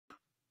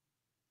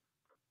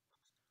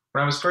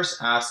When I was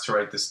first asked to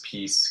write this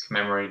piece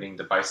commemorating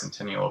the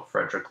bicentennial of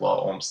Frederick Law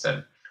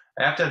Olmsted,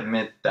 I have to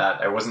admit that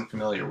I wasn't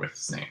familiar with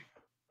his name.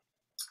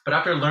 But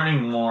after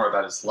learning more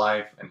about his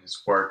life and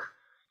his work,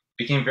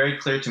 it became very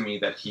clear to me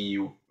that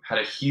he had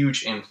a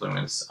huge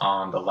influence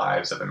on the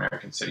lives of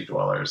American city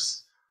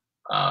dwellers,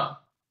 uh,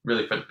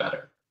 really for the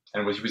better,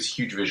 and he was a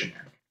huge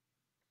visionary.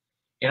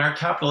 In our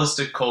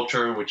capitalistic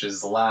culture, which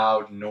is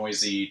loud,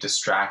 noisy,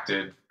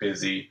 distracted,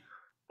 busy,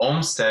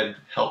 Olmsted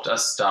helped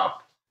us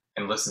stop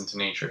and listen to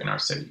nature in our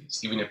cities,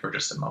 even if for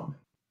just a moment.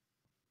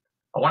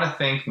 I want to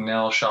thank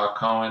Nell Shaw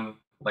Cohen,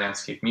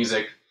 Landscape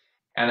Music,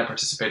 and the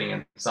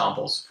participating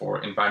ensembles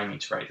for inviting me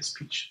to write this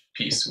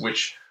piece,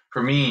 which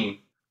for me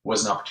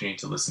was an opportunity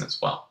to listen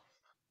as well.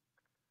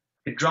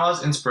 It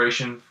draws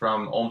inspiration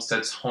from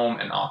Olmsted's home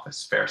and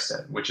office,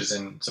 Fairstead, which is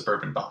in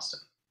suburban Boston.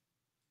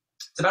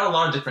 It's about a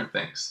lot of different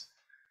things: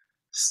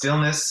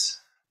 stillness,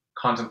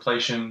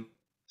 contemplation,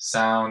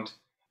 sound,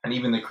 and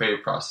even the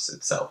creative process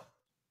itself.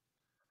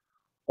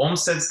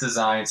 Olmsted's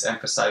designs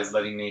emphasize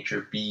letting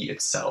nature be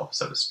itself,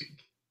 so to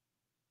speak.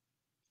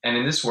 And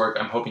in this work,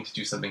 I'm hoping to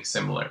do something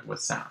similar with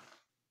sound.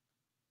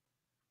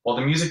 While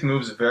the music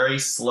moves very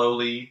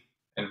slowly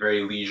and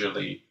very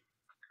leisurely,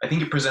 I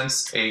think it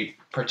presents a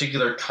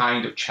particular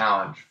kind of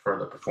challenge for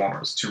the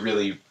performers to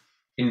really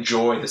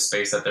enjoy the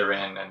space that they're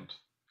in and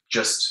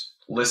just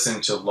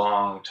listen to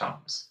long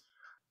tones.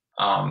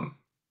 Um,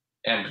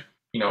 and,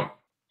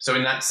 so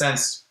in that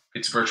sense,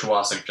 it's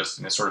virtuosic just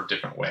in a sort of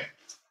different way.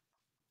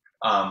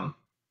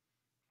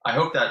 I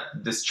hope that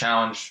this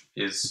challenge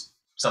is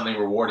something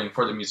rewarding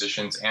for the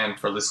musicians and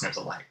for listeners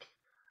alike.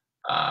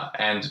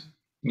 And,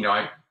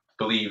 I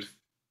believe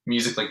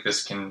music like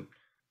this can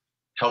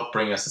help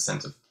bring us a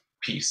sense of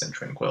peace and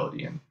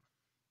tranquility in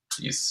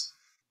these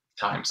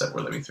times that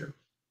we're living through.